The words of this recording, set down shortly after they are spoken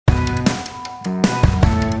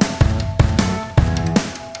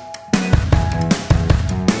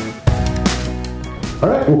All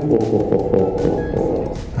right.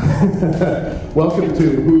 Welcome to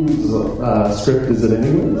Whose Script Is It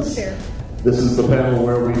Anyways? This is the panel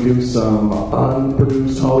where we do some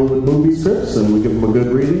unproduced Hollywood movie scripts and we give them a good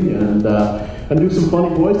reading and do some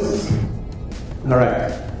funny voices. All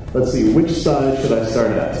right. Let's see. Which side should I start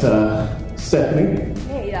at? Stephanie.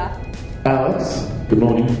 Hey, Alex. Good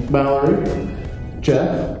morning. Mallory.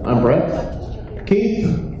 Jeff. I'm Brett.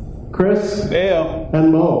 Keith. Chris. Heyo.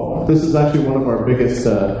 And Mo. This is actually one of our biggest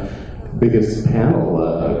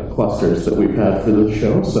panel clusters that we've had for the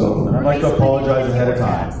show. So I'd like to apologize ahead of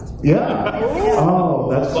time. yeah. Oh,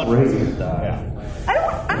 that's great. I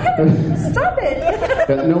haven't. Stop it.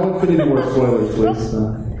 No Infinity War spoilers, please.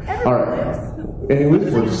 All right.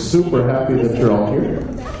 Anyways, we're super happy that you're all here.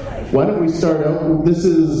 Why don't we start out? This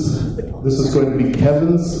is going to be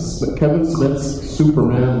Kevin Smith's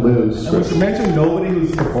Superman Lives. And we should mention nobody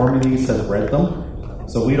who's performing these has read them,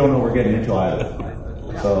 so we don't know what we're getting into either.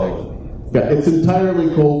 So yeah, it's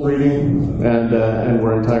entirely cold reading, and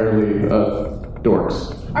we're entirely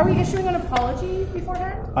dorks. Are we issuing an apology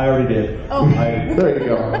beforehand? I already did. Oh. There you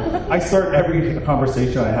go. I start every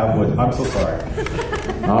conversation I have with, I'm so sorry.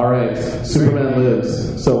 All right, Superman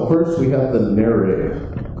Lives. So first we have the narrator.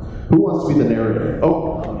 Who wants to be the narrator?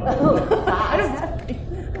 Oh. I don't have to.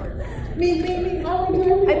 Me. I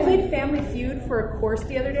played Family Feud for a course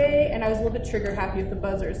the other day, and I was a little bit trigger happy with the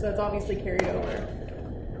buzzer, so that's obviously carried over.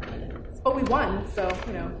 But we won, so,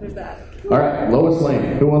 there's that. All right, Lois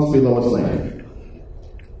Lane. Who wants to be Lois Lane?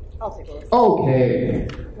 I'll take Lois. Okay.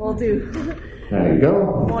 We'll do. There you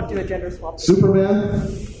go. Won't do a gender swap. Superman.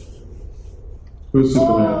 Who's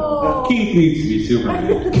Superman? Oh. Keith needs to be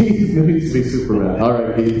Superman. Keith needs to be Superman. All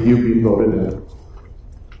right, Keith, you've been voted in.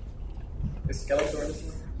 Is Skeletor this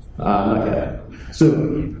one? Not yet.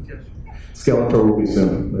 Soon. Skeletor will be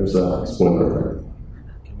soon. There's a spoiler alert.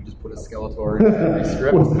 Can we just put a Skeletor in every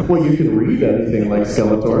script? Well, you can read anything like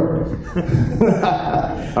Skeletor.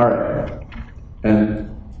 All right. And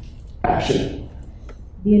action.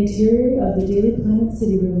 The interior of the Daily Planet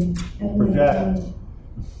City Room at Project.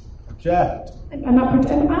 I'm not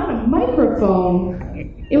on a microphone.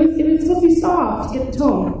 It was supposed to be soft to get the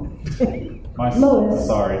tone. Lois,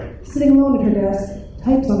 sorry. sitting alone at her desk,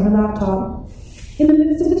 types on her laptop. In the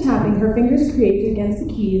midst of the tapping, her fingers create against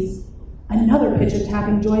the keys. Another pitch of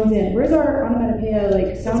tapping joins in. Where's our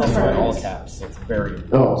onomatopoeia sound It's also in all card? caps, so it's very...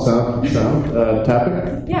 Oh, sound,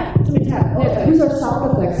 tapping? Yeah, somebody tap. Who's our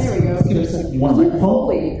sound effects? There we go.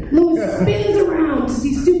 Holy. Lois spins around to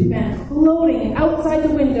see Superman floating outside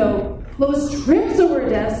the window. Lois trips over her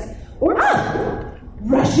desk,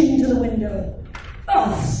 rushing to the window.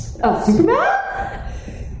 Superman?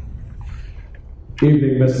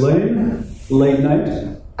 Evening, Miss Lane. Late night?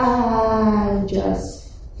 I'm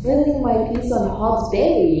just filling my piece on Hobbs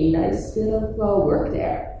Bay. Nice bit of work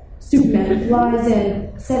there. Superman flies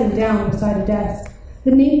in, setting down beside a desk.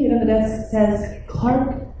 The name on the desk says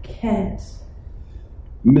Clark Kent.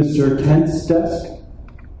 Mr. Kent's desk?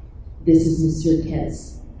 This is Mr.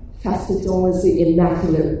 Kent's fastuously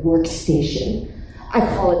immaculate workstation. I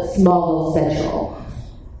call it Smallville Central.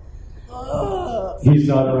 He's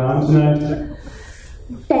not around tonight?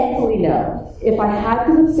 Thankfully, no. If I had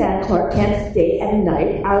to withstand Clark Kent's day and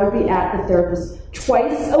night, I would be at the therapist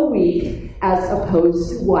twice a week as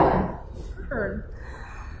opposed to one.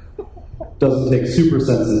 Doesn't take super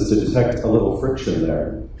senses to detect a little friction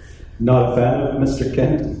there. Not a fan of Mr.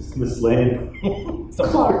 Kent, Miss Lane?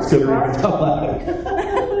 Clark. Superman,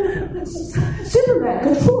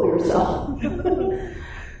 control yourself.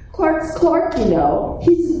 Clark's Clark,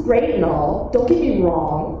 He's great and all, don't get me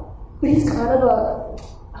wrong, but he's kind of a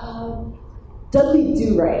Dudley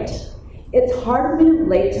Do-Right. It's hard for me to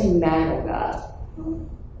relate to a man like that.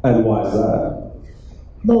 And why is that?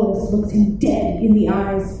 Lois looks him dead in the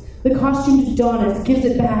eyes. The costumed Adonis gives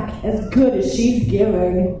it back as good as she's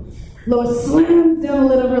giving. Lois slams down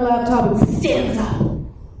the lid of her laptop and stands up.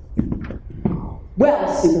 Well,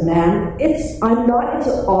 Superman, I'm not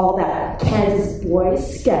into all that Kansas Boy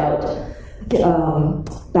Scout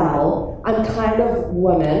battle. I'm kind of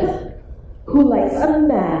woman who likes a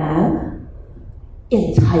man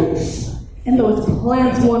in tights. And Lois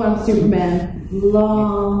plants one on Superman,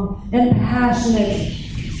 long and passionate.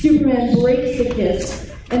 Superman breaks the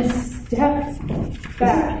kiss and steps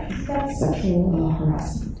back. That's sexual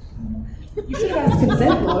harassment. You should have asked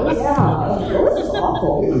consent, Lois. Yeah, Lois is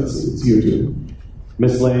awful. It's you two.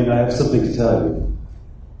 Miss Lane, I have something to tell you.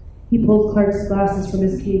 He pulls Clark's glasses from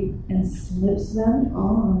his cape and slips them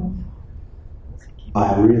on.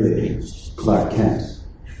 I'm really Clark Kent.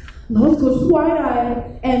 Lois goes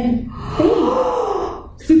wide-eyed and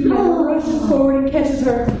faints. Superman rushes forward and catches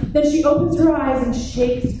her. Then she opens her eyes and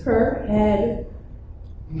shakes her head.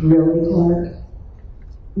 Really, Clark?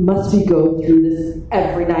 Must we go through this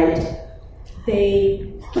every night?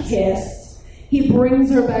 They kiss. He brings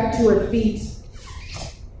her back to her feet.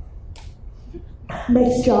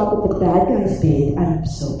 Nice job with the bad guys, babe. I'm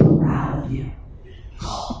so proud of you.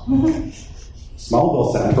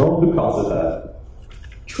 Smallville Central? Who calls it that?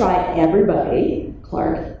 Try everybody,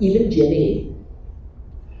 Clark, even Jimmy.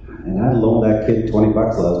 And I loaned that kid $20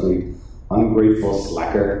 last week. Ungrateful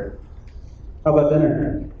slacker. How about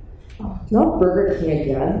dinner? Not Burger King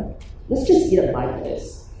again. Let's just eat at my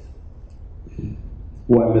place.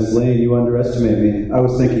 Why, Miss Lane, you underestimate me. I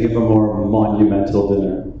was thinking of a more monumental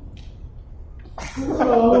dinner.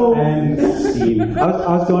 Oh. And scene.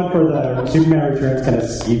 I was going for the Superman Returns kind of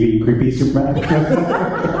skeevy, creepy Superman.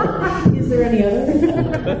 Is there any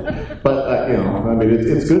other? But, I mean,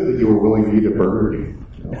 it's good that you were willing to eat a Burger King.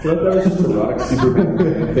 I feel like that was just erotic Superman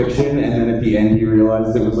fan fiction, and then at the end he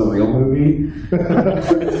realized it was a real movie.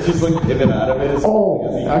 To just like pivot out of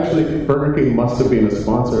it. Actually, Burger King must have been a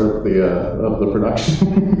sponsor of the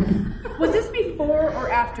production. Was this before or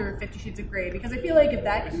after 50 Shades of Grey? Because I feel like if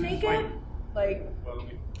that can make it, like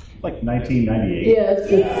 1998.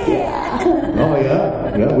 Yeah. Oh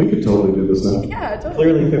yeah, we could totally do this now. yeah, totally.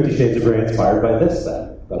 Clearly 50 Shades of Grey inspired by this then.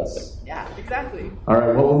 Yeah, exactly. All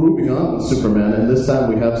right, well, we're moving on with Superman, and this time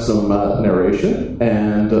we have some narration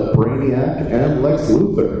and Brainiac and Lex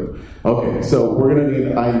Luthor. Okay, so we're going to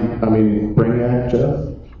need, Brainiac,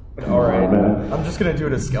 Jeff? All right. Man. I'm just going to do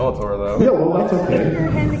it as Skeletor, though. Yeah, well, that's You're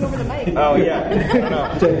okay. handing over the mic. Oh, yeah. I don't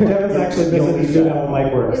know. Devin's actually misunderstood how the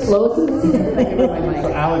mic works. Lois is my So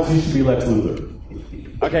mic. Alex, you should be Lex Luthor.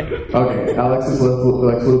 Okay. Okay, Alex is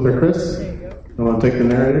Lex Luthor. Chris, you want to take the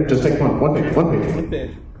narrator? Just take one page.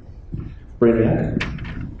 Brainiac.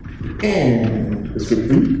 And the script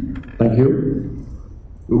feed. Thank you.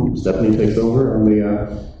 Ooh, Stephanie takes over on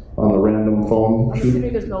the random phone shoot.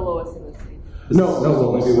 Assuming there's no Lois in this scene. No,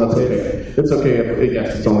 Lois, that's okay. It's okay.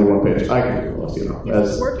 Yes, it's only one page. I can do Lois,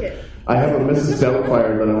 Just work it. I have a Mrs.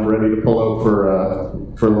 Doubtfire that I'm ready to pull out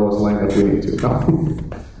for Lois Lane if we need to.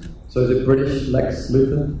 So is it British Lex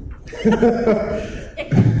Luthor?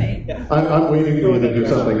 I'm waiting for you to do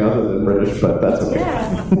something other than British, but that's okay.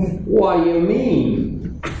 Why you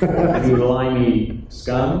mean? You limey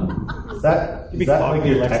scum? Is that like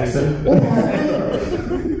your Texan?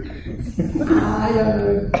 I'm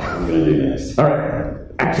gonna do next. All right,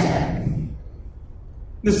 action.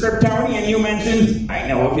 The Kryptonian you mentioned, I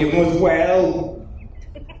know of him as well.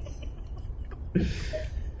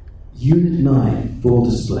 Unit 9, full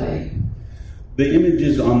display. The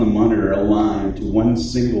images on the monitor align to one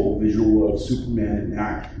single visual of Superman in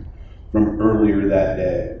action from earlier that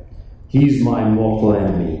day. He's my mortal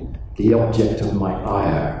enemy, the object of my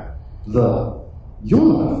ire. You're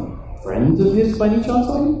not a friend of his by any chance,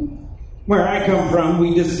 are you? Where I come from,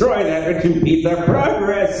 we destroy that which impedes our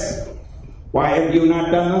progress. Why have you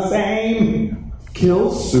not done the same?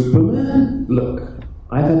 Kill Superman? Look,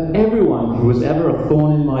 I've had everyone who was ever a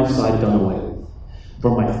thorn in my side done away with.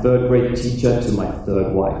 From my third grade teacher to my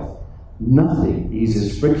third wife. Nothing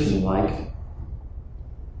eases friction like...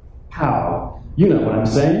 How? You know what I'm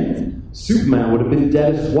saying? Superman would have been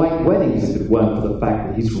dead as white weddings if it weren't for the fact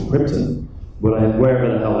that he's from Krypton. Wherever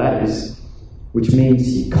the hell that is. Which means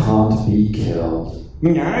he can't be killed.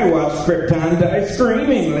 I watched Krypton die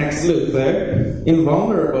screaming, Lex Luthor.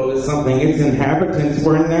 Invulnerable is something its inhabitants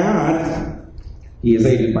were not. He is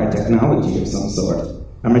aided by technology of some sort.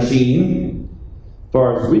 A machine?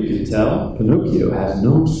 Far as we can tell, Pinocchio has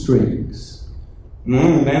no strings.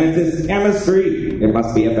 Then it is chemistry. It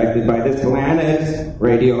must be affected by this planet.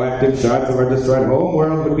 Radioactive shards of our destroyed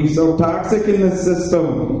homeworld would be so toxic in this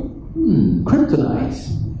system.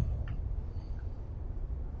 Kryptonite.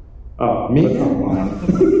 Oh, me?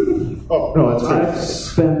 Oh, no, that's great. I've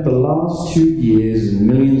spent the last 2 years and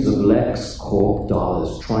millions of Lex Corp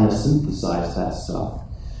dollars trying to synthesize that stuff.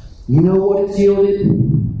 You know what it's yielded?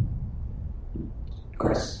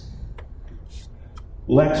 Chris.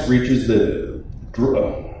 Lex reaches into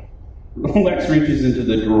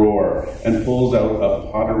the drawer and pulls out a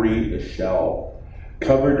pottery shell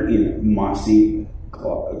covered in mossy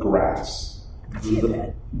grass.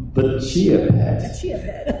 The Chia Pet. Chia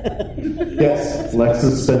Pet. Yes, Lex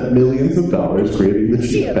has spent millions of dollars creating the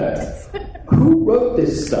Chia Pet. Who wrote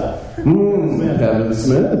this stuff? Kevin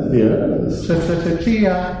Smith, yes.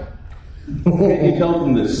 Chia. Can you tell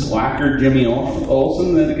from the slacker Jimmy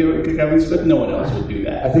Olsen that Kevin Smith? No one else would do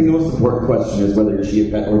that. I think the most important question is whether Chia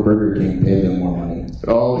Pet or Burger King paid them more money.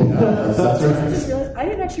 Oh, yeah, that's I right. just realized I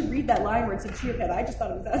didn't actually read that line where it said chia pet. I just thought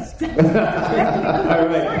it was that. All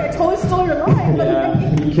right. Sorry, I totally stole your line.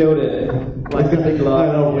 Yeah, you killed it. Like a big lie.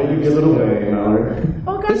 I know, maybe give it away, Mallory.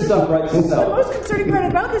 Oh, God, This stuff writes the itself. most concerning part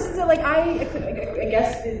about this is that, like, I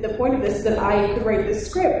guess the point of this is that I could write this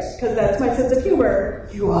script because that's my sense of humor.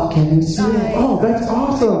 You are Kevin Smith. Oh, that's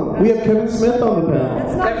awesome. We have Kevin Smith on the panel.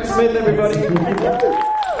 That's not Kevin Smith, everybody.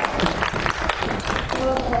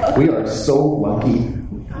 We are so lucky.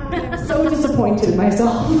 I'm so disappointed in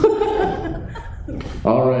myself.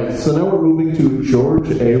 All right, so now we're moving to George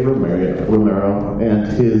A. Romero and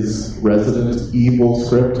his Resident Evil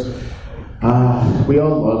script. We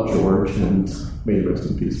all love George, and may he rest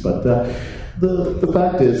in peace. But the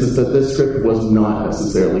fact is that this script was not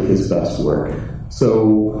necessarily his best work.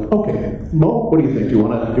 So, okay, Mo, what do you think? Do you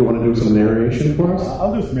want to do some narration for us?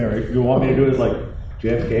 I'll do some narration. You want me to do it as like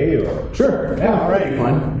JFK or? Sure. Yeah, all right.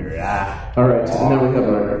 Fine. All right, and now we have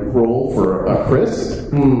a role for a Chris.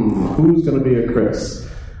 Who's going to be a Chris?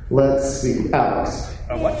 Let's see. Alex.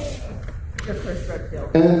 What? Your first red pill.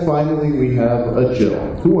 And then finally, we have a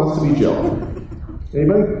Jill. Who wants to be Jill?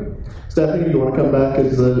 Anybody? Stephanie, do you want to come back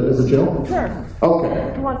as a Jill? Sure.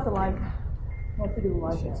 Okay. Who wants to live? Who wants to do the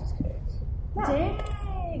live? Dang!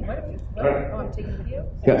 What? Oh, I'm taking video?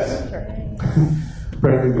 Yes. Sure.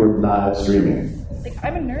 Apparently, we're live streaming. Like,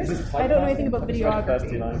 I'm a nurse. I don't know anything about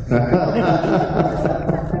videography.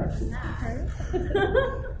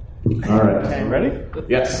 All right. Okay, ready?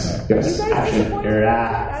 Yes. Yes. Action.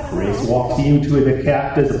 Grace walks into the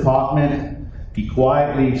captain's apartment. He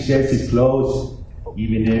quietly sheds his clothes,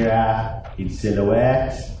 even in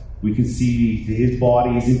silhouette. We can see his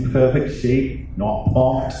body is in perfect shape, not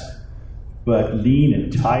pumped, but lean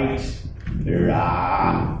and tight.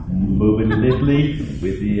 Moving little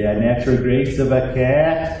with the natural grace of a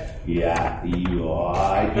cat. He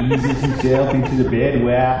eases himself into the bed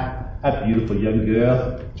where a beautiful young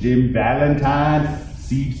girl, Jim Valentine,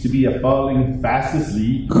 seems to be falling fast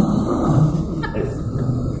asleep.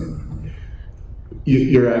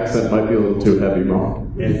 Your accent might be a little too heavy, Mo.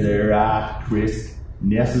 As Chris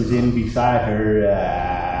nestles in beside her,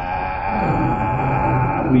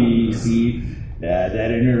 we see that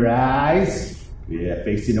in her eyes,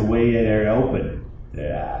 facing away at her open.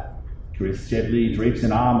 Chris gently drapes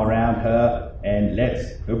an arm around her and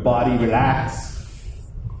lets her body relax.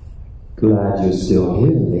 Glad you're still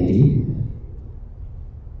here, lady.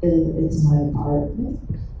 It's my apartment.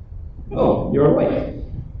 Oh, you're awake.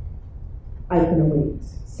 I've been awake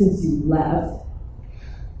since you left.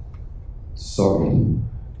 Sorry.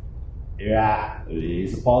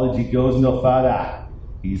 His apology goes no further.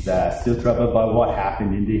 He's still troubled by what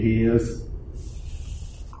happened in the hills.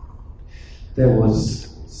 There was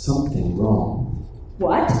something wrong.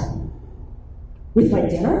 What? With my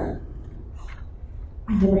dinner?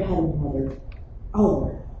 I never had another.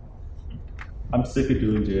 Oh. I'm sick of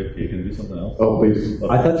doing JFK. Can I do something else? Oh, please.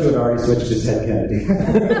 I thought you had already switched to Ted Kennedy. I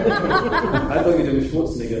thought you were doing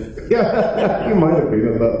Schwarzenegger. Yeah, you might have been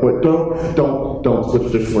at that point. Don't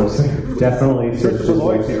switch to Schwarzenegger. Definitely switch to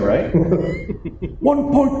Lloyd's here, right?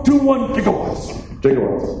 1.21 gigawatts.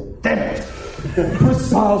 Gigawatts. Damn it. Chris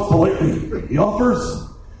smiles politely. He offers,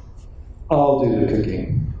 I'll do the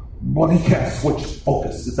cooking. but he can't switch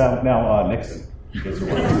focus. It's out now, Nixon. You guys are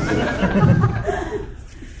working.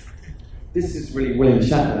 This is really William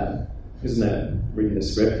Shatner, isn't it? Reading the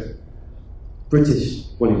script. British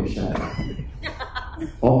William Shatner.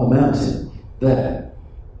 On the mountain, there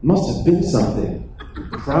must have been something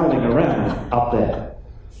prowling around up there.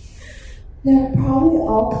 There are probably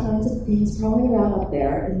all kinds of things prowling around up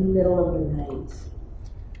there in the middle of the night.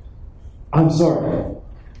 I'm sorry.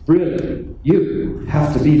 Really, you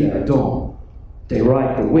have to be there at dawn. They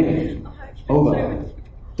ride the wind over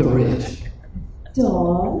the ridge.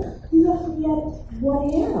 Dawn? You left me at 1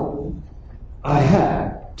 a.m. I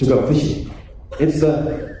had to go fishing. It's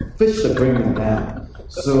the fish that bring them down,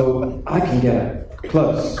 so I can get a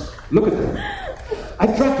close look at them. I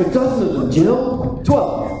tracked a dozen of them, Jill.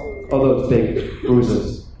 12 of those big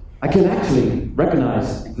bruisers. I can actually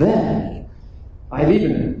recognize them. I've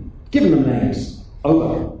even given them names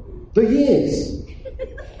over the years.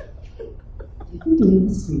 You've been doing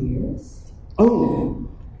this for years? Only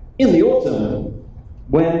in the autumn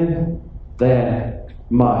when they're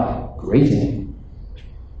migrating.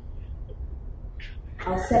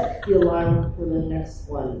 I'll set the alarm for the next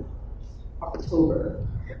one. October.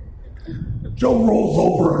 Joe rolls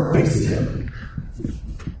over and faces him.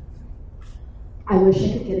 I wish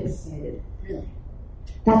I could get excited. Really.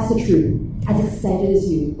 That's the truth. As excited as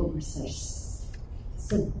you over such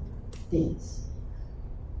things.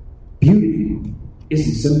 Beauty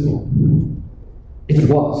isn't simple. If it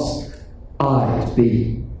was, I'd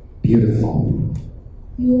be beautiful.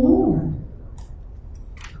 You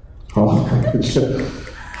Oh,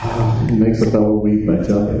 it makes a fellow weep, I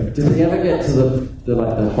tell you. Did they ever get to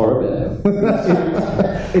the horror bit?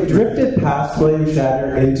 It drifted past William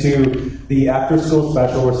Shatner into the after-school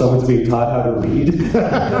special where someone's being taught how to read.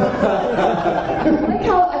 I like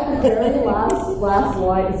how at the very last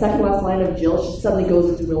line, the second last line of Jill, she suddenly goes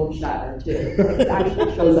into William Shatner too. It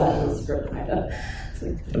actually shows that in the script, kind of. I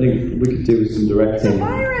think we could do some directing. It's a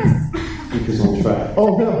virus! Keep us on track.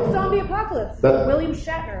 Oh, no. Zombie apocalypse. That- William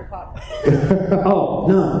Shatner apocalypse. Oh,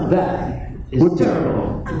 no, that is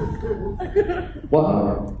terrible.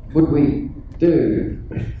 What would we do?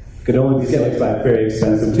 Could only be saved by very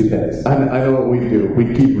expensive toupees. I know what we do. We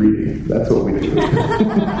keep reading. That's what we do.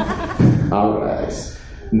 All right.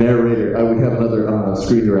 Narrator. We have another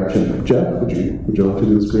screen direction. Jeff, would you like to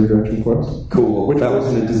do the screen direction for us? Cool. That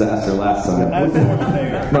wasn't a disaster last time.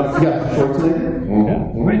 Schwarzenegger. Yeah.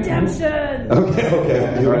 Redemption! Okay.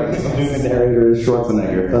 All right. I'm doing the narrator as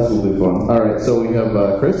Schwarzenegger. That's will be fun. All right. So we have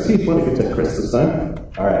Chris. Keith, why don't you take Chris this time?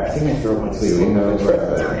 All right. I think I throw my sleeve.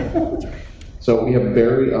 So we have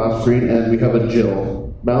Barry off screen, and we have a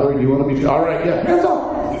Jill. Mallory, do you want to be? All right. Yeah. Hands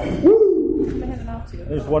up. Woo!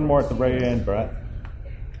 There's one more at the very end, Brett.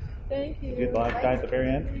 Thank you. You'd like guy at the very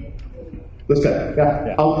end? This guy.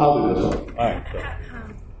 Yeah. I'll do this one. All right. So.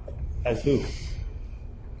 As who?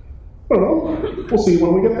 I don't know. We'll see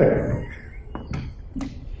when we get there.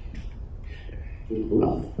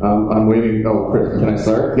 I'm waiting. Oh, Chris, Can I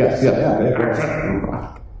start? Yes.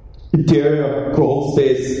 Interior, crawl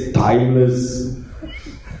space, timeless.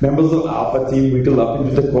 Members of Alpha Team wiggle up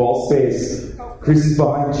into the crawl space. Chris is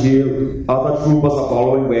behind Jill. Other troopers are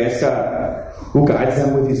following Wesker, who guides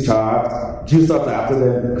them with his chart. Jill starts after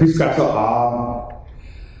them. Chris grabs her arm.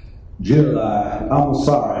 Jill, I'm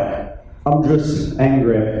sorry. I'm just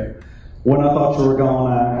angry. When I thought you were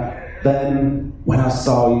gone, then when I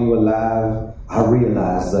saw you alive, I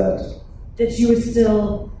realized That you were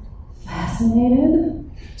still fascinated?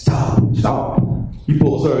 Stop. He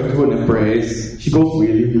pulls her into an embrace. She goes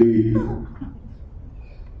willingly.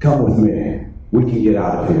 Come with me. We can get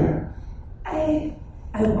out of here. I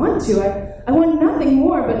want to. I want nothing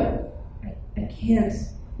more, but I can't.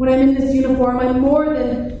 When I'm in this uniform, I'm more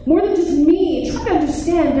than just me. Try to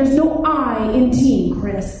understand. There's no I in team,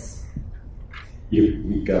 Chris. I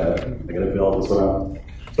gotta build this one up.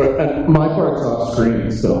 And my part's off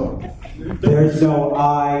screen, so. There's no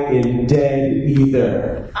I in dead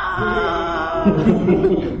either.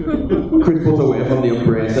 Chris pulls away from the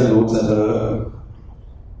embrace and looks at her.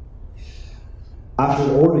 I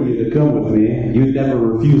should order you to come with me. You'd never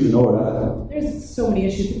refuse an order. There's so many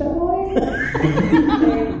issues with that boy.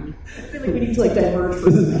 I feel like we need to diverge.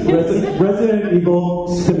 This is Resident Evil,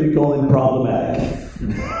 cynical and problematic.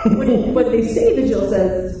 What they say that Jill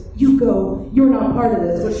says is, you go, you're not part of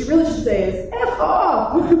this. What she really should say is, F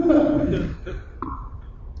off!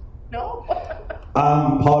 No?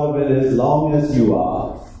 I'm part of it as long as you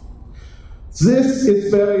are. This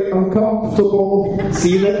is very uncomfortable.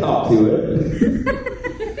 See that up to it.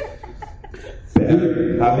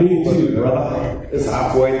 Me too, brother. It's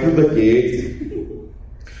halfway through the gate.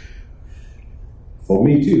 For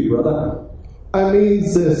me too, brother. I mean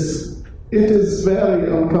this. It is very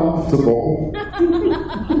uncomfortable.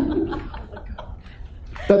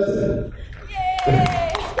 That's it.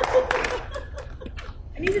 Yay!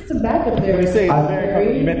 I needed some backup there. When you say it's very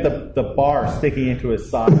comfortable, you meant the bar sticking into his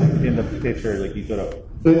side in the picture, like you could have.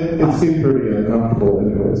 It seemed pretty uncomfortable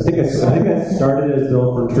anyways. I think I started as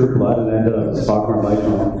Bill from True Blood and ended up as Foghorn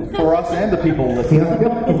Leghorn. For us and the people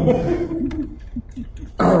listening.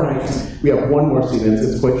 All right. We have one more scene.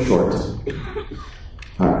 It's quite short.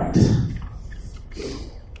 All right.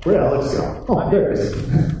 Where'd Alex go? Oh, there he is.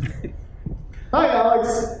 Hi, Alex.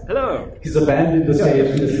 Hello. He's abandoned the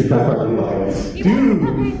stage just to become part of the audience. You want to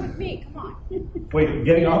play with me? Come on. Wait,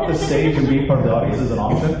 getting off the stage and being part of the audience is an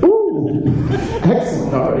option? Ooh.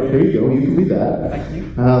 Excellent. All right, here you go. You can be that. Thank you.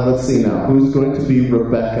 Let's see now. Who's going to be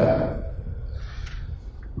Rebecca?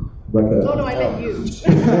 Rebecca. Oh, no, I meant you.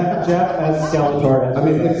 Jeff as Skeletor. I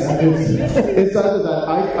mean, it's either that.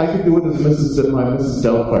 I could do it as Mrs.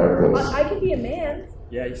 Doubtfire voice. I could be a man.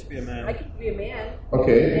 Yeah, you should be a man. I could be a man.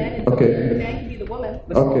 Okay. The Okay. man can be the woman.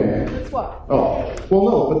 Okay. Let's swap. Oh, well,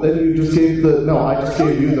 no, but then you just gave the. No, I just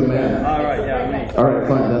gave you the man. All right, yeah. Right. All right,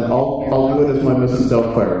 fine. Then I'll do it as my Mrs.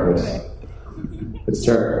 Doubtfire voice. It's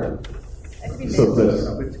terrible. So this.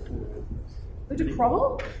 Would you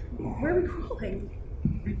crawl? Where are we crawling?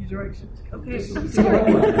 Okay. I'm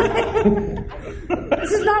sorry.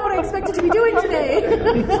 This is not what I expected to be doing today.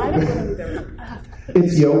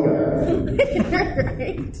 It's yoga.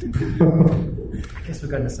 Right. I guess we're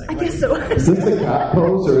going to say. I guess so. Is this the cat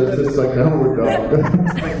pose or is this like downward dog?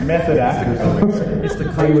 It's like method actors. It's the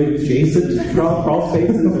kind with Jason crawl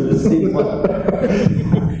spaces or the same one.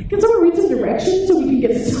 Can someone read some directions so we can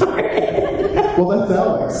get started? Well, that's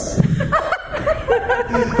Alex.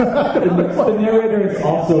 The narrator is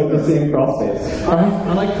also in the same crawl space.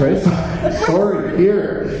 I like Chris. Sorry,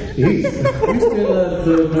 here. Jeez. Who's doing the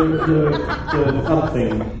other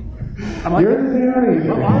thing? You're the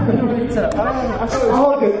narrator. I'm the narrator.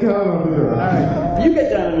 I'll get down on the ground. Alright, you get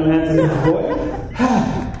down on your hands and knees, boy.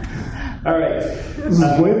 Alright. This is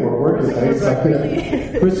way more work than I expected.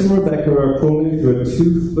 Chris and Rebecca are crawling through a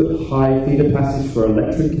 2-foot-high feeder passage for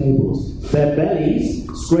electric cables, their bellies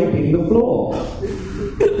scraping the floor.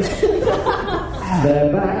 Their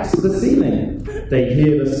backs to the ceiling. They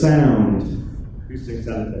hear the sound. Who's doing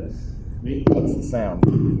sound effects? Me? What's the sound?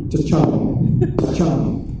 Cha-chung.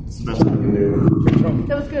 Cha-chung.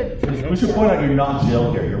 That was good. We should point out you're not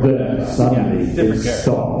Jill here. You're right. Then suddenly Different it character.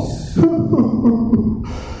 stops.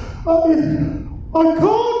 I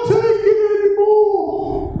can't take it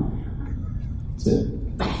anymore. That's it.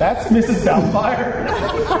 That's Mrs. Doubtfire.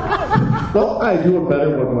 Well, I do a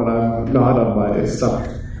better one when I'm not on my stomach.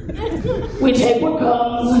 We take what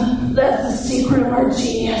comes. That's the secret of our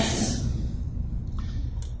genius.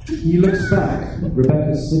 He looks back.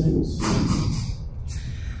 Rebecca sniffles.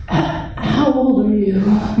 How old are you?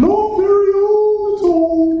 Not very old at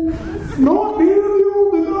all. Not nearly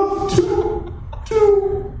old enough to.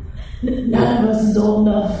 None of us is old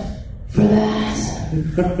enough for that.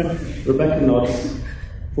 Rebecca nods,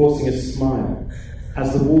 forcing a smile,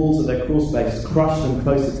 as the walls of their crawl space crush them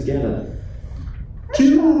closer together.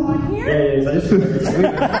 Yes, I just there we go.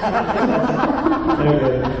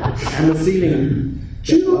 And the ceiling.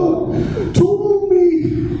 Jill told me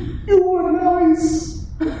you were nice.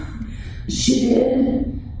 She did.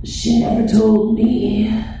 She never told me.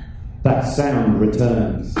 That sound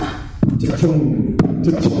returns. Ta-chung,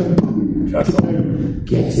 ta-chung, ta-chung,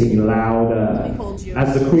 getting louder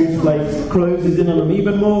as the crawl space closes in on them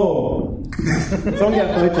even more. Someone get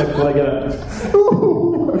a photo before I get up.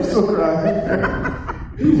 Ooh, I'm so crying.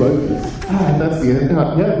 Who wrote this? That's the end.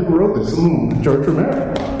 Yeah, who wrote this? George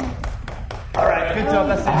Romero. All right, good job.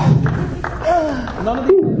 That's it. None of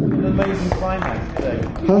these an amazing climax today. I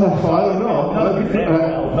don't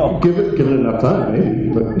know. Give it enough time, maybe.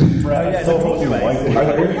 But I hope your wife. You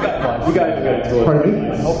guys are going to. Pardon me?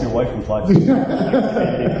 I hope your wife replies.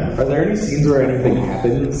 Are there any scenes where anything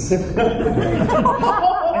happens? In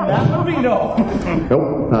that movie, no.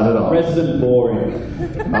 Nope, not at all. Resident boring.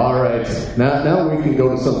 All right, now we can go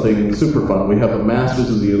to something super fun. We have a Masters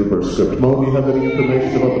of the Universe script. Mo, do you have any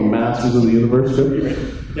information about the Masters of the Universe script?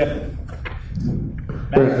 Yeah.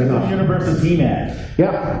 Apparently not. Universe is He-Man.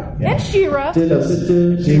 Yeah. And She-Ra. All right,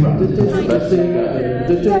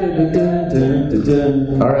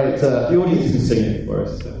 The audience can sing it for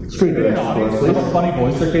us. screen direction for us, Have please. a funny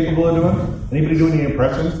voice they're capable of doing? Anybody doing any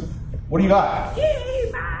impressions? What do you got?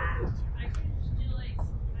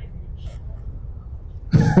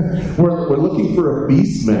 We're looking for a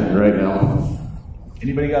Beastman right now.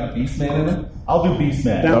 Anybody got a Beastman in it? I'll do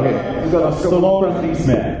Beastman. Okay. We've got a Stallone for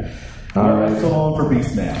Beastman. All right. Stallone for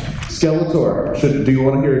Beastman. Skeletor. Do you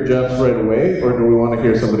want to hear Jeff's right away, or do we want to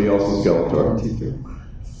hear somebody else's Skeletor?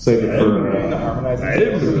 Save it for. I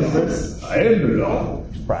didn't know.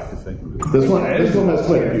 Just practicing. This one has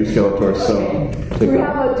quite a few Skeletors, so take We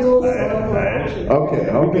that. have a dual Skeletor.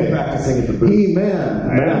 Okay. Practicing at the booth. He-Man.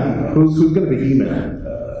 Man. Who's going to be He-Man?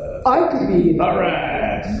 I could be. All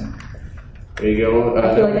right. There you go. I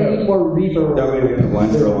feel like I need more reverb. That way we have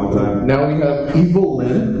lines for a long time. Now we have Evil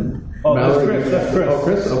Lynn. Oh, that's Mallory- Chris. That's Chris. Oh,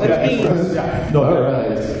 Chris? Okay. That's me. Chris. Yeah. No, All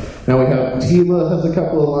right. Now we have Tila has a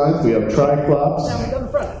couple of lines. We have Triclops.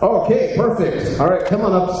 Okay, perfect. All right, come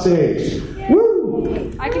on up stage.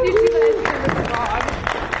 Woo! I can do two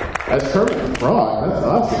That's Kermit the Frog. That's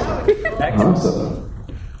awesome. Awesome.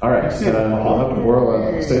 All right. Stay Do we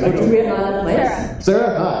have another place?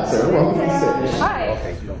 Sarah, hi. Sarah, welcome to the stage. Hi.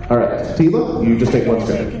 All right, Tila, you just take one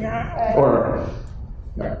step. Or,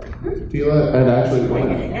 Tila, and actually,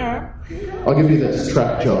 I'll give you this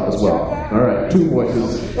track job as well. All right, 2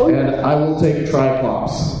 voices, and I will take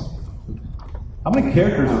Triclops. How many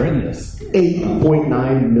characters are in this?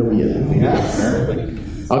 8.9 million. Yes.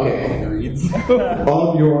 Okay.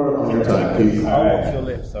 on your time, please. All right. Your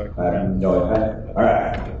lips, sorry. All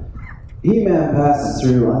right. He-Man passes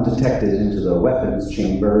through undetected into the weapons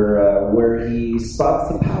chamber where he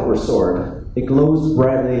spots the power sword. It glows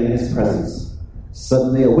brightly in his presence.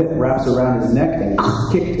 Suddenly, a whip wraps around his neck and he's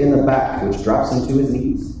kicked in the back, which drops him to his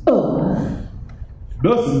knees.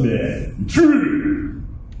 Nothing, man. Intruder!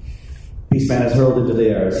 Beastman is hurled into the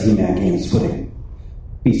air as He-Man gains footing.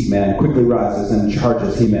 Beastman quickly rises and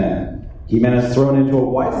charges He-Man. He-Man is thrown into a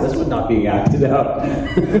white... This would not be acted out.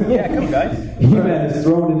 Yeah, come on, guys. He-Man is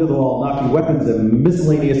thrown into the wall, knocking weapons and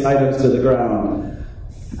miscellaneous items to the ground.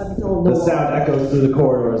 The sound echoes through the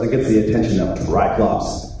corridors and gets the attention of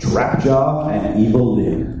Triclops, Trapjaw, and Evil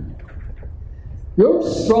Lyn. You're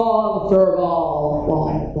strong,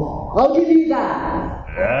 Furball. I'll give you that.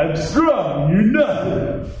 I'm strong, you're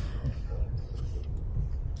nothing.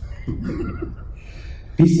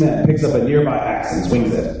 Beastman picks up a nearby axe and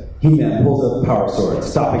swings it. He-Man pulls up a power sword,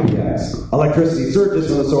 stopping the axe. Electricity surges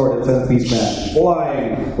from the sword and sends Beastman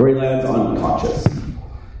flying, where he lands unconscious.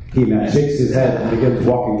 He-Man shakes his head and begins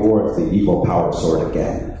walking towards the evil power sword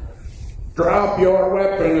again. Drop your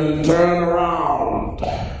weapon and turn around.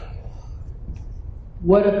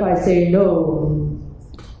 What if I say no?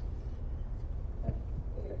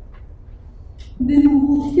 Then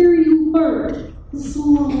we'll hear you hurt.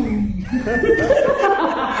 Slowly.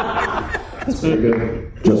 That's very good.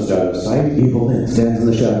 Just out of sight, Evil Lyn stands in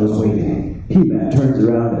the shadows waiting. He-Man turns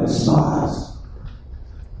around and smiles.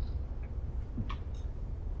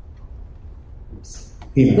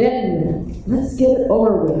 He-Man. Then let's get it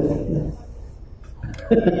over with.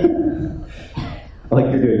 I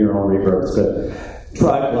like you're doing your own reverbs, but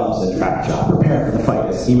Triclops and Trapjaw prepare for the fight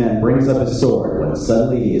as He-Man brings up his sword when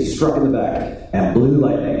suddenly he is struck in the back and blue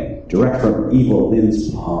lightning direct from Evil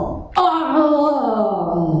Lyn's palm.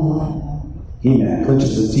 He-Man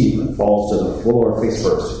clenches his teeth and falls to the floor face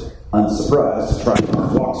first. Unsurprised,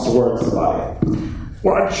 Triclops walks towards the body.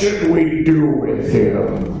 What should we do with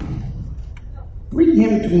him? Bring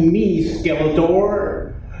him to me,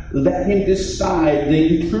 Skeletor. Let him decide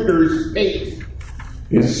the intruder's fate.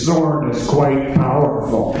 His sword is quite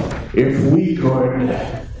powerful. If we could...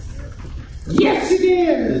 Yes, it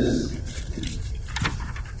is!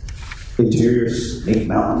 Interior Snake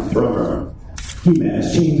Mountain throne room. He-Man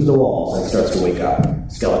is chained to the walls and starts to wake up.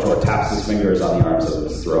 Skeletor taps his fingers on the arms of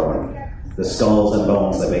his throne. The skulls and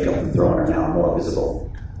bones that make up the throne are now more visible.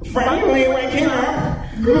 Finally waking up?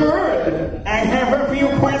 Good! I have a few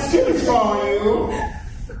questions for you.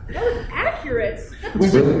 That was accurate.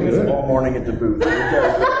 It's really good. All morning at the booth.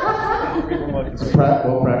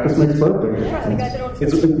 Well, practice makes perfect.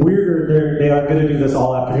 It's weirder. They are going to do this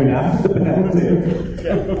all afternoon after the panel, too.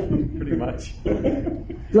 Yeah, pretty much.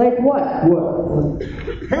 Like what? What?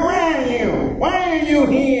 Who are you? Why are you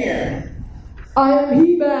here? I am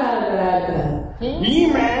He-Man.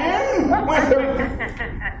 He-Man?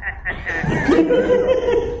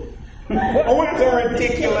 What a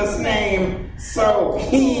ridiculous name. So,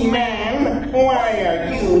 He-Man, why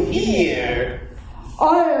are you here?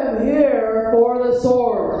 I am here for the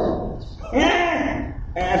sword.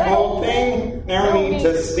 That whole thing? No need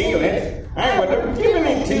to steal it. I would have given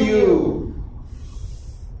it to you.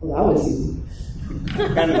 Well, that was easy.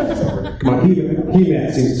 Come on,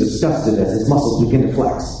 He-Man seems disgusted as his muscles begin to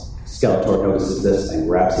flex. Skeletor notices this and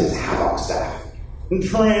grabs his Havoc staff.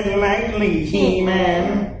 Tread lightly,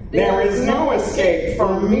 He-Man. There is no escape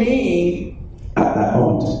from me. At that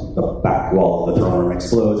moment, the back wall of the throne room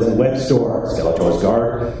explodes and Web Store, Skeletor's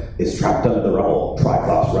guard, is trapped under the rubble.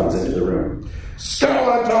 Triclops runs into the room.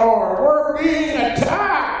 Skeletor, we're being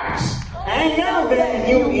attacked! I know that,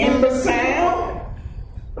 you imbecile!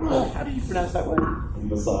 How do you pronounce that word?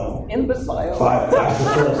 Imbecile. Imbecile. 5 Flash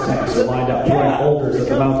Force tanks are lined up toward boulders of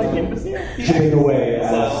the mountain, chipping away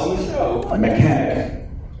as a mechanic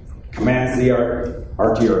commands the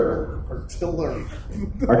artillery.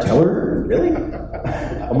 Artillery? Really?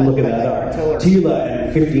 I'm looking that up. Tila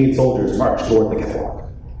and 15 soldiers march toward the catwalk.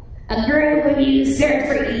 A group of you search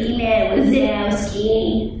for He-Man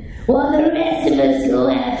Wazowski, while the rest of us go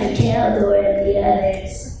after Keldor and the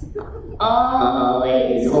others.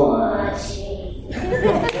 Always watching.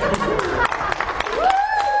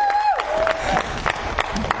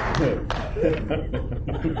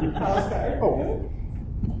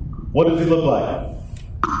 What does he look like?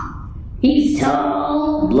 He's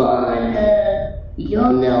tall, blonde,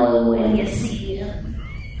 you'll know him when you see him.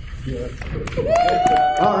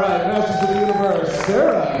 All right, Masters of the Universe.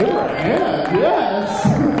 Sarah, give her a hand. Yes.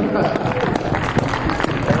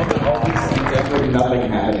 All these scenes after nothing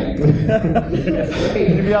happening.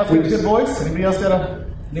 Anybody else got a good voice? Anybody else got a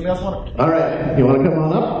Anybody else want to? All right, you want to come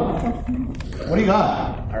on up? What do you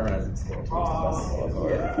got? Harmonizing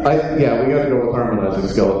Skeletor. Yeah, we got to go with harmonizing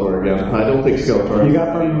Skeletor again. I don't think Skeletor. You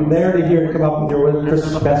got from there to here to come up with your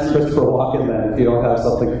best Christopher Walken then, if you don't have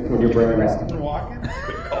something when you're bringing up.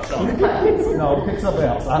 No, pick something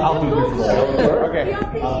else. I'll do Christopher. Okay.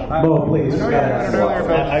 No, please.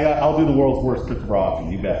 I'll do the world's worst Christopher Walken.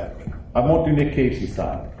 You bet. I won't do Nick Cage this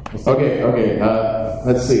time. Okay.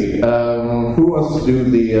 Let's see. Who wants to do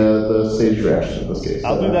the stage direction in this case?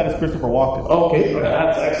 I'll do that as Christopher Walken. Okay,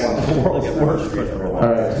 that's excellent. The world's worst Christopher Walken.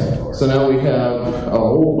 All right. So now we have a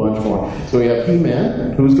whole bunch more. So we have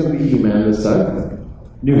He-Man. Who's going to be He-Man this time?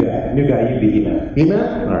 New guy. You be He-Man.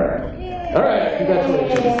 He-Man? All right. All right.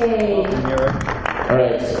 Congratulations. All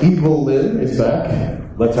right. Evil Lynn is back.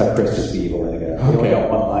 Let's have Chris just be Evil Lynn again. We only got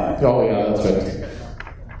one line. Oh yeah, that's right.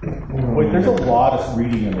 Wait, there's a lot of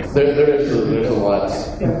reading in this. There's a lot.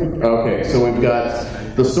 Okay, so we've got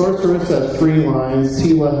the Sorceress has 3 lines,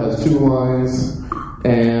 Tila has 2 lines,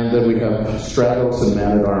 and then we have Stratos and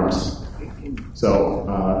Man-at-Arms. So,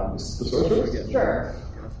 the Sorceress? Sure.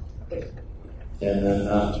 And then,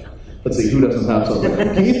 let's see, who doesn't have something?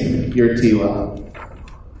 Keith, you're Tila.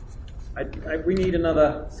 We need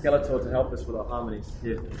another Skeletor to help us with our harmonies.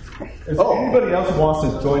 Yeah. Is anybody else who wants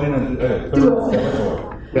to join in a third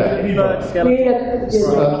Skeletor? Yeah. Third Skeletor.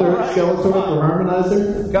 Third Skeletor for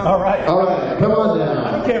harmonizer? All right, come on down.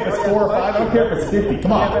 I don't care if it's 4 or 5. I don't care if it's 50.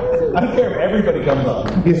 Come on. I don't care if everybody comes up.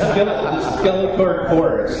 Skeletor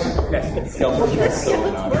chorus.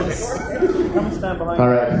 Come stand behind. All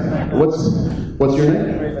right. What's your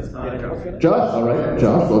name? Josh. All right,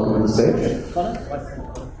 Josh. Welcome to the stage.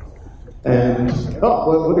 And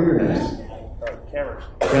what are your names?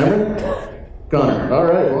 Cameron. Connor. All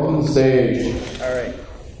right. Welcome to the stage. All right.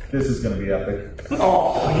 This is going to be epic.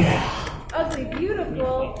 Oh yeah. Ugly,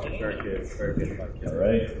 beautiful. Very good. Very good. All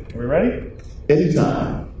right. Are we ready?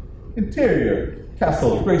 Anytime. Interior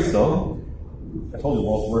Castle Greystone. I told you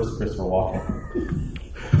world's worst Christopher Walken.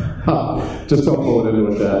 Just don't pull it into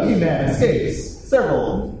a chat. He-Man escapes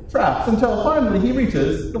several traps until finally he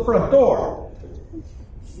reaches the front door.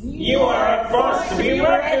 You are a force to be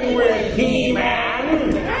reckoned with,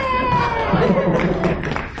 He-Man!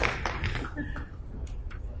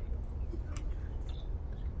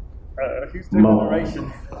 Who's doing the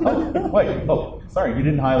narration? Sorry, you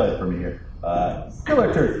didn't highlight it for me here.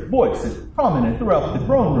 Skeletor's voice is prominent throughout the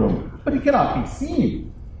throne room, but he cannot be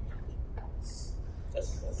seen.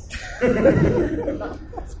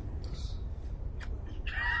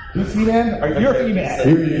 Who's He-Man? You're He-Man.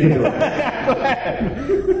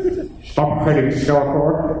 Stop hiding,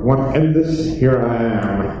 Skeletor. Want to end this? Here I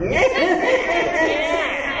am.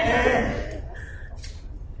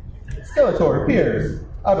 Skeletor appears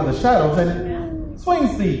out of the shadows and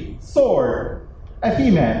swings the sword at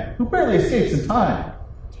He-Man, who barely escapes in time.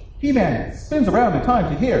 He-Man spins around in time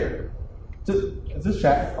to hear. Is this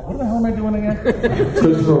chat? What the hell am I doing again?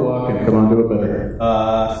 Christopher Walken, come on, do it better.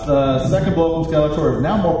 The second blow from Skeletor is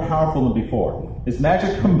now more powerful than before. His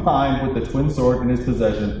magic combined with the twin sword in his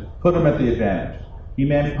possession put him at the advantage.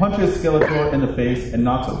 He-Man punches Skeletor in the face and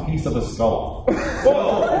knocks a piece of his skull off.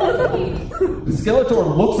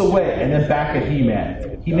 Skeletor looks away and then back at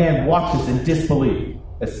He-Man. He-Man watches in disbelief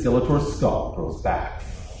as Skeletor's skull grows back.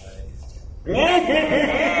 You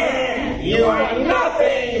are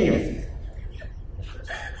nothing!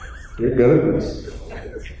 You're good at this.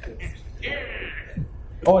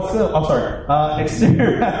 I'm sorry.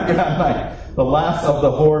 Exterior background night. The last of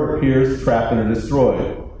the horde appears trapped and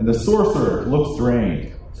destroyed, and the sorceress looks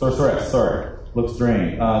drained.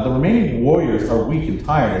 The remaining warriors are weak and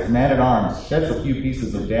tired as Man-at-Arms sheds a few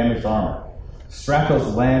pieces of damaged armor.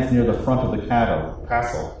 Stratos lands near the front of the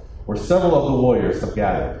castle, where several of the warriors have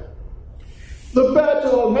gathered. The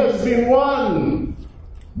battle has been won!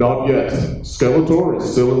 Not yet. Skeletor is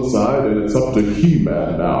still inside, and it's up to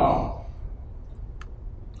He-Man now.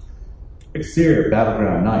 Exterior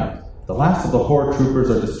battleground night. The last of the horde troopers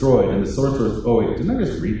are destroyed, and the sorceress. Oh wait, didn't I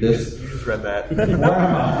just read this? You just read that. Where am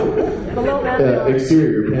I?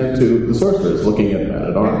 Exterior pan to the sorceress looking at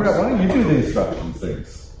Man-at-Arms. Why don't you do the instructions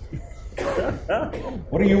things?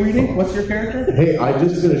 What are you reading? What's your character? Hey, I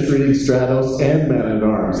just finished reading Stratos and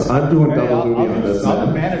Man-at-Arms. I'm doing double duty on this.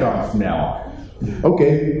 I'm Man-at-Arms from now on.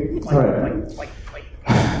 Okay, alright.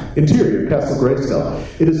 Interior, Castle Greystone.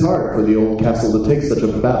 It is hard for the old castle to take such a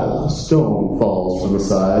battle. Stone falls from the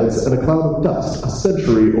sides, and a cloud of dust, a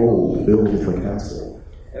century old, fills the castle.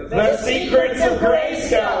 The secrets of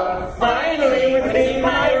Grayskull are finally within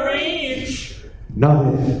my reach!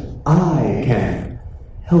 Not if I can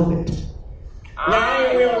help it.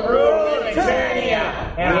 I will rule Eternia!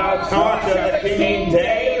 and I'll torture the king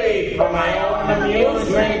daily for my own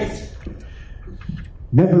amusement.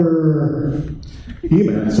 Never.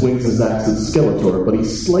 He-Man swings his axe at Skeletor, but he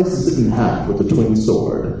slices it in half with the twin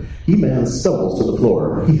sword. He-Man stumbles to the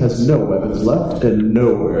floor. He has no weapons left and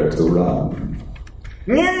nowhere to run.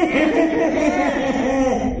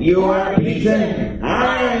 You are beaten.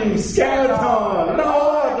 I'm Skeletor,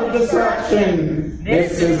 Lord of Destruction.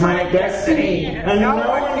 This is my destiny, and no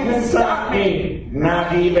one can stop me.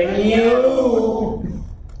 Not even you.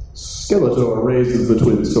 Skeletor raises the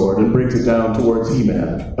twin sword and brings it down towards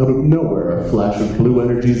He-Man. Out of nowhere, a flash of blue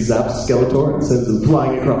energy zaps Skeletor and sends him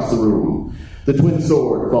flying across the room. The twin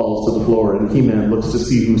sword falls to the floor, and He-Man looks to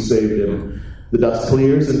see who saved him. The dust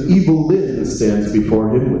clears, and Evil Lyn stands before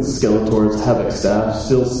him with Skeletor's havoc staff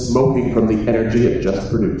still smoking from the energy it just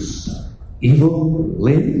produced. Evil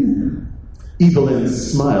Lyn? Evil Lyn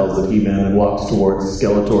smiles at He-Man and walks towards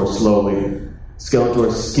Skeletor slowly.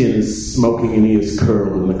 Skeletor's skin is smoking and he is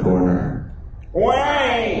curled in the corner.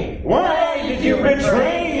 Why? Why did you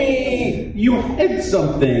betray me? You had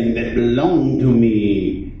something that belonged to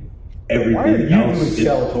me. Everything Why are you else with is...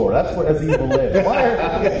 Skeletor? That's what as evil is. Why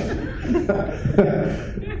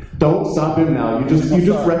Don't stop him now. You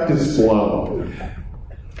just wrecked his flow.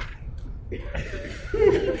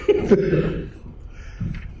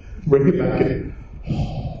 Bring it back in.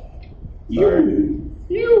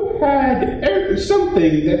 You had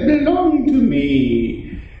something that belonged to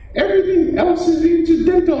me. Everything else is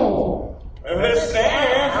incidental. The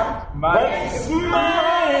staff, but it's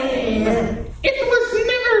mine. It was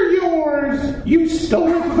never yours. You stole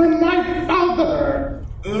it from my father.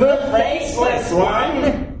 The faceless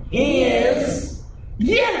one. He is.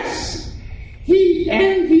 Yes. He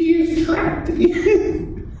is trapped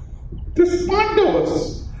in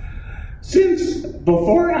Despondos. Since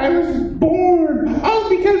before I was born. All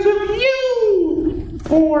because of you.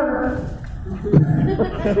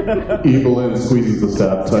 Evil Lyn squeezes the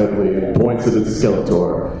staff tightly and points it at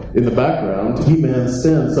Skeletor. In the background, He-Man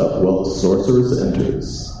stands up while the sorceress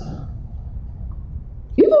enters.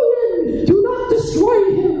 Evil Lyn, do not destroy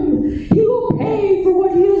him. He will pay for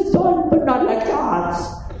what he has done, but not like gods.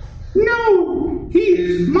 No, he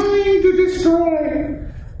is mine to destroy.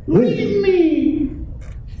 Leave me.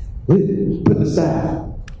 Lyn, put the staff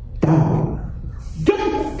down.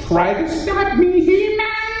 Don't try to stop me, He-Man.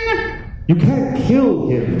 You can't kill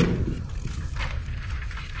him.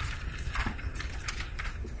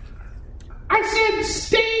 I said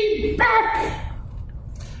stay back.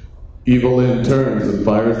 Evil Lyn turns and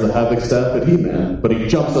fires the Havoc Staff at He-Man, but he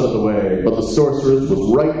jumps out of the way, but the sorceress was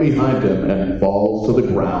right behind him and falls to the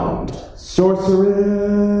ground.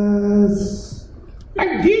 Sorceress!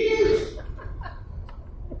 I didn't.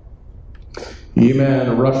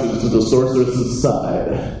 He-Man rushes to the sorceress's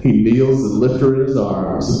side. He kneels and lifts her in his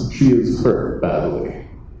arms. She is hurt badly.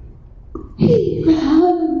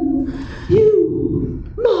 He-Man, you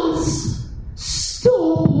must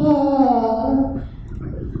stop her.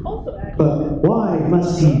 But why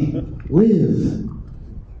must he live?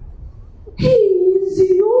 He's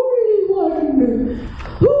the only one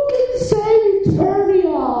who can save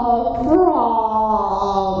Eternia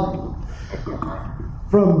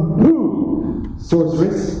From who?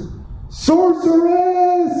 Sorceress?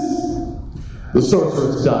 Sorceress! The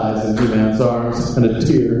sorceress dies in He-Man's arms, and a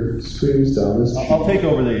tear streams down his cheek. I'll take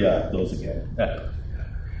over those again.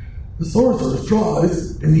 The sorceress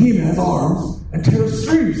dies in He-Man's arms and tears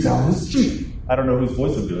streams down his cheek. I don't know whose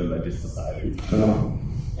voice I'm doing, I just decided.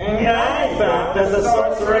 And I thought that the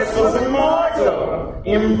sorceress was immortal.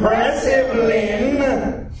 Impressive,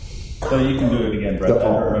 Lyn. So you can do it again, Brett. I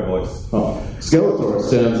heard my voice. Skeletor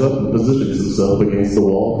stands up and positions himself against the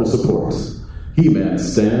wall for support. He-Man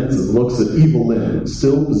stands and looks at Evil Lyn,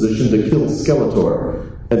 still positioned to kill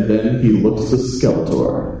Skeletor, and then he looks to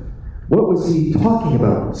Skeletor. What was he talking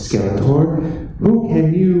about, Skeletor? Who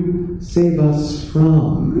can you save us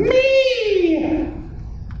from? Me!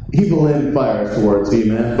 Evil Lyn fires towards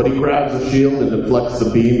He-Man, but he grabs a shield and deflects the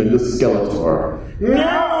beam into Skeletor.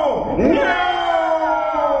 No! No!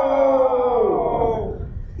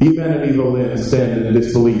 He-Man and Evil Lyn stand in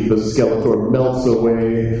disbelief as Skeletor melts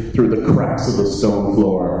away through the cracks of the stone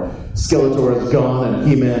floor. Skeletor is gone, and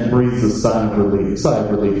He-Man breathes a sigh of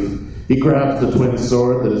relief. He grabs the twin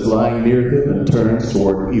sword that is lying near him and turns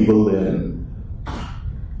toward Evil Lyn.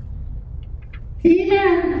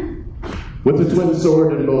 He-Man! With the twin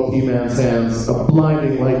sword in both He-Man's hands, a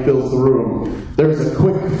blinding light fills the room. There's a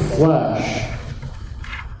quick flash.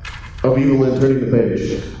 Of Evelyn turning the page.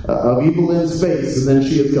 Of Evelyn's face, and then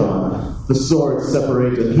she is gone. The swords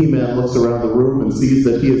separate, and He-Man looks around the room and sees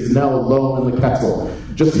that he is now alone in the castle.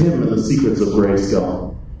 Just him and the secrets of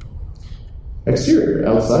Grayskull. Exterior,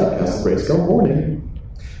 outside Castle Grayskull, morning.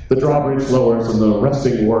 The drawbridge lowers, and the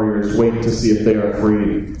resting warriors wait to see if they are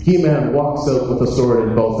free. He-Man walks out with a sword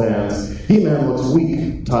in both hands. He-Man looks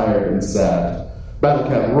weak, tired, and sad.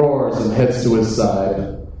 Battlecat roars and heads to his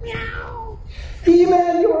side.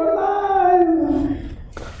 He-Man, you're alive!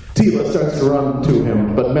 Teela starts to run to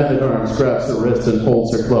him, but Man-at-Arms grabs her wrist and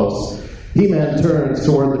holds her close. He-Man turns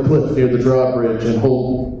toward the cliff near the drawbridge and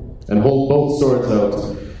hold both swords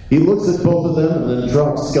out. He looks at both of them and then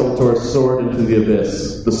drops Skeletor's sword into the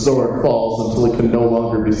abyss. The sword falls until it can no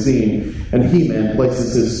longer be seen, and He-Man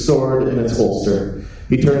places his sword in its holster.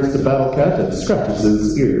 He turns to Battlecat and scratches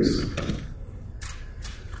his ears.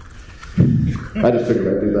 I just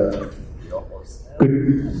figured I'd do that.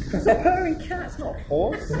 It's a purring cat, it's not a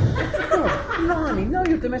horse. Oh, blimey, know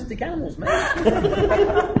your domestic animals, mate.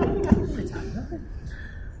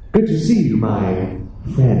 Good to see you, my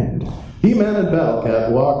friend. He-Man and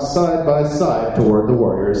Battlecat walk side by side toward the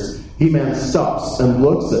warriors. He-Man stops and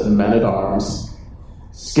looks at Man-at-Arms.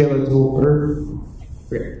 Skeletor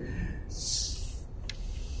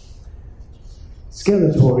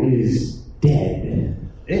is dead.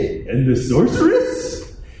 Hey, and the sorceress?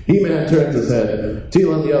 He-Man turns his head.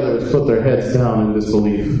 Teela and the others put their heads down in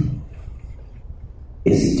disbelief.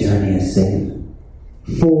 Is Eternia safe?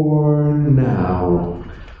 For now.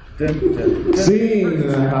 Scene,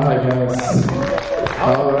 I guess.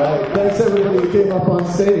 All right. Thanks, everybody who came up on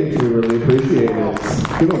stage. We really appreciate it.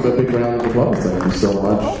 Give them a big round of applause. Thank you so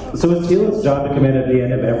much. So is Teela's job to come in at the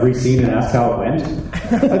end of every scene and ask how it went?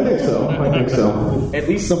 I think so. At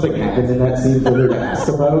least something happened in that scene for her to ask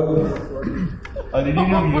about. Did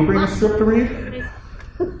you bring a script to read?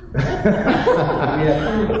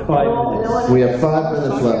 We have 5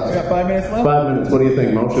 minutes left. We got 5 minutes left? 5 minutes. What do you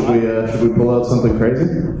think, Mo? Should we pull out something crazy?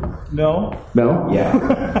 No. No? Yeah.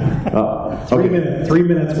 3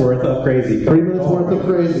 minutes worth of crazy. 3 minutes worth of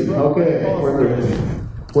crazy. Okay.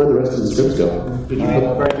 Where'd the rest of the scripts go?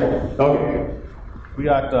 Okay. We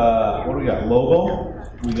got, what do we got? Logo.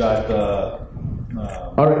 We got,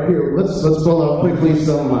 all right, here, let's pull out quickly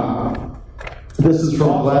some, this is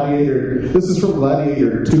from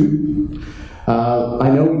Gladiator 2. I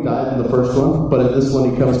know he died in the first one, but in this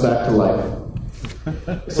one he comes back to life.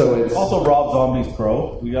 So it's also Rob Zombie's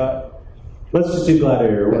Crow. We got. Let's just do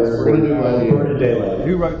Gladiator. We're going to do Gladiator. Burn a Daylight.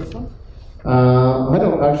 Who wrote this one? I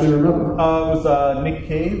don't actually remember. It was Nick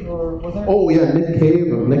Cave, or was it? Oh yeah, Nick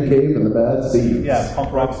Cave and the Bad Seeds. Yeah,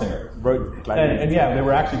 punk rock singer. And yeah, they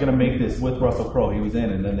were actually going to make this with Russell Crowe. He was in,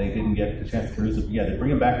 and then they didn't get the chance to produce it. But yeah, they bring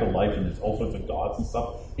him back to life, and there's all sorts of gods and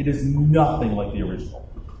stuff. It is nothing like the original.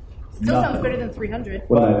 Still sounds better than 300.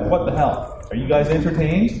 What the hell? Are you guys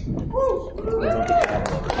entertained?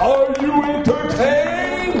 Are you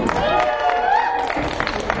entertained?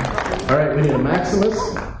 All right, we need a Maximus,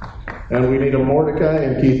 and we need a Mordecai,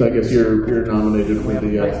 and Keith, I guess you're nominated for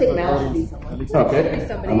the. I think Mal should be someone. Okay. Is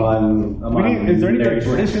there anybody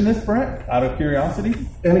British in this, Brett? Out of curiosity?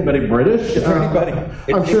 Anybody British? Is there anybody?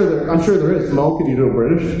 I'm sure there is. Mo, can you do a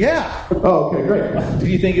British? Yeah. Oh, okay, great. Do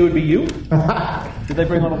you think it would be you? Did they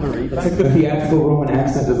bring one of the read? I think the theatrical Roman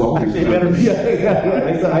accent is all. Actually, it better be.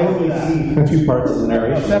 I only see 2 parts of the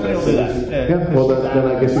narration. Stephanie will do that. Yeah. Well, then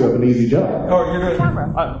I guess you have an easy job. Oh, you're doing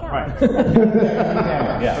Camera. right.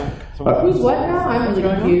 Yeah. Who's what now? I'm really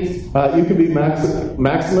confused. You can be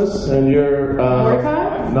Maximus, and you're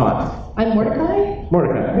Mordecai? Not. I'm Mordecai?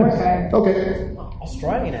 Mordecai. Okay.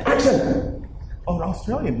 Australian. Action! Oh,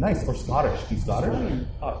 Australian, nice. Or Scottish. He's Scottish?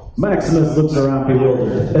 Maximus looks around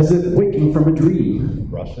bewildered, as if waking from a dream.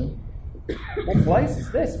 Russian. What place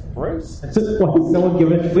is this, Bruce? Why is no one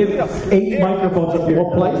giving it? We have 8 microphones up here.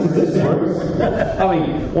 What place is this, Bruce? I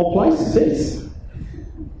mean, what place is this?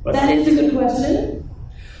 That is a good question.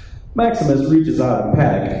 Maximus reaches out in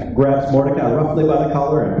panic, grabs Mordecai roughly by the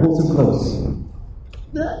collar, and pulls him close.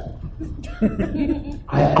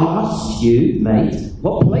 I asked you, mate,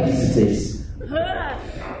 what place is this?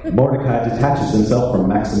 Mordecai detaches himself from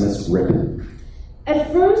Maximus' grip. At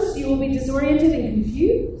first, you will be disoriented and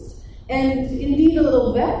confused, and indeed a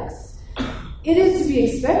little vexed. It is to be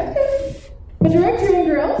expected, but direct your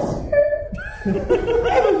anger elsewhere. I'm a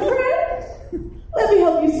friend. Let me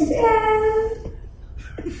help you stand.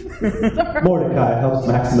 Mordecai helps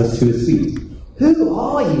Maximus to his feet. Who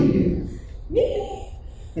are you? Me?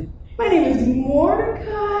 My name is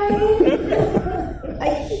Mordecai.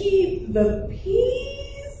 I keep the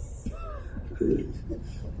peace.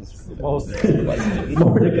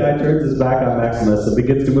 Mordecai turns his back on Maximus and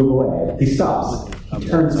begins to move away. He stops. He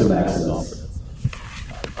turns to Maximus.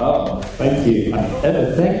 Oh, thank you.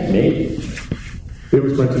 Ever thanked me? It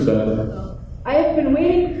was Princess Beth. I have been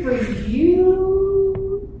waiting for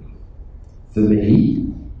you. For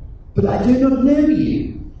me? But I do not know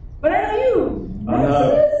you. But I know you. I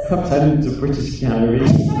know. Captain to British Gallery. I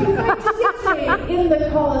saw you yesterday in the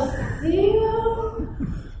Colosseum.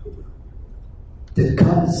 The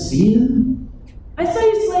Colosseum? I saw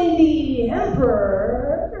you slay the Emperor.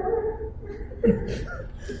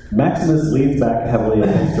 Maximus leans back heavily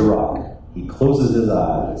against a rock. He closes his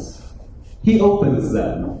eyes. He opens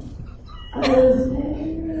them. I was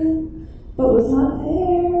there, but was not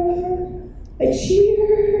there. I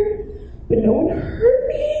cheered, but no one heard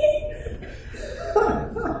me.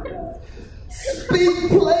 Speak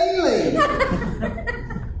plainly!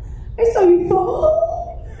 I saw you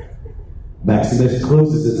fall. Maximus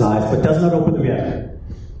closes his eyes, but does not open them yet.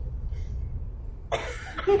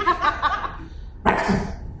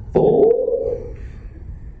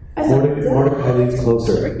 Mordecai leans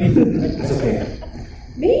closer. It's okay.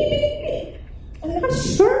 Maybe. I'm not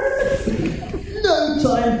sure. No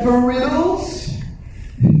time for riddles!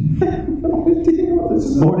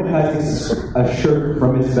 Mordecai takes a shirt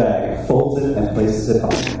from his bag, folds it, and places it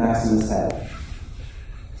on Maximus' head.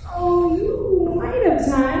 Oh, you might have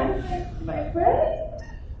time, my friend.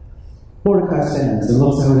 Mordecai stands and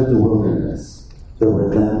looks out at the wilderness, the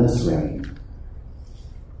relentless rain.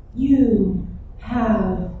 You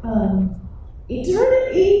have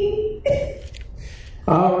eternity.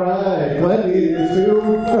 All right, glad to hear you too.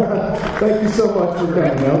 Thank you so much for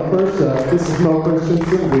coming out. First, this is Mel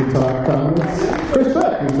Christensen. We talk comics. Chris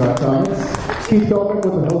Beck, we talk comics. Keith Dolman, what the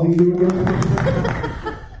hell do you do again?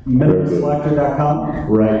 MetalSelector.com.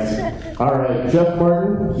 Right. All right, Jeff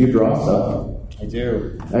Martin, you draw stuff. I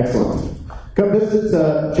do. Excellent. Come visit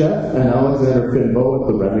Jeff and Alexander Finbo at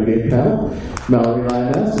the Renegade panel. Mallory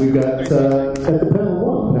Lioness, we've got at the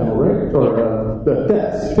panel 1 panel, right? Or the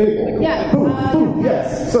desk, table. Yeah.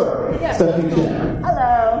 Yes, sorry. Yeah. Stephanie Chan.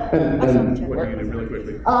 Hello. And What are you going to do really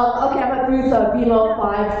quickly? Okay, I'm at booth BMO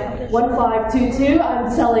 1522.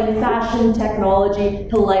 I'm selling fashion technology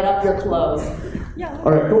to light up your clothes.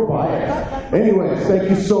 all right, go buy it. Anyways, thank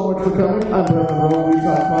you so much for coming. I'm Brevin Rowe, We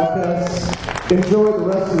Talk Podcast. Enjoy the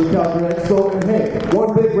rest of the Calgary Expo. And hey,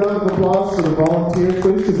 one big round of applause for the volunteers,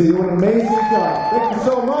 please, because they do an amazing job. Thank you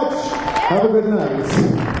so much. Have a good night.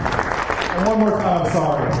 And one more time,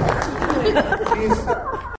 sorry.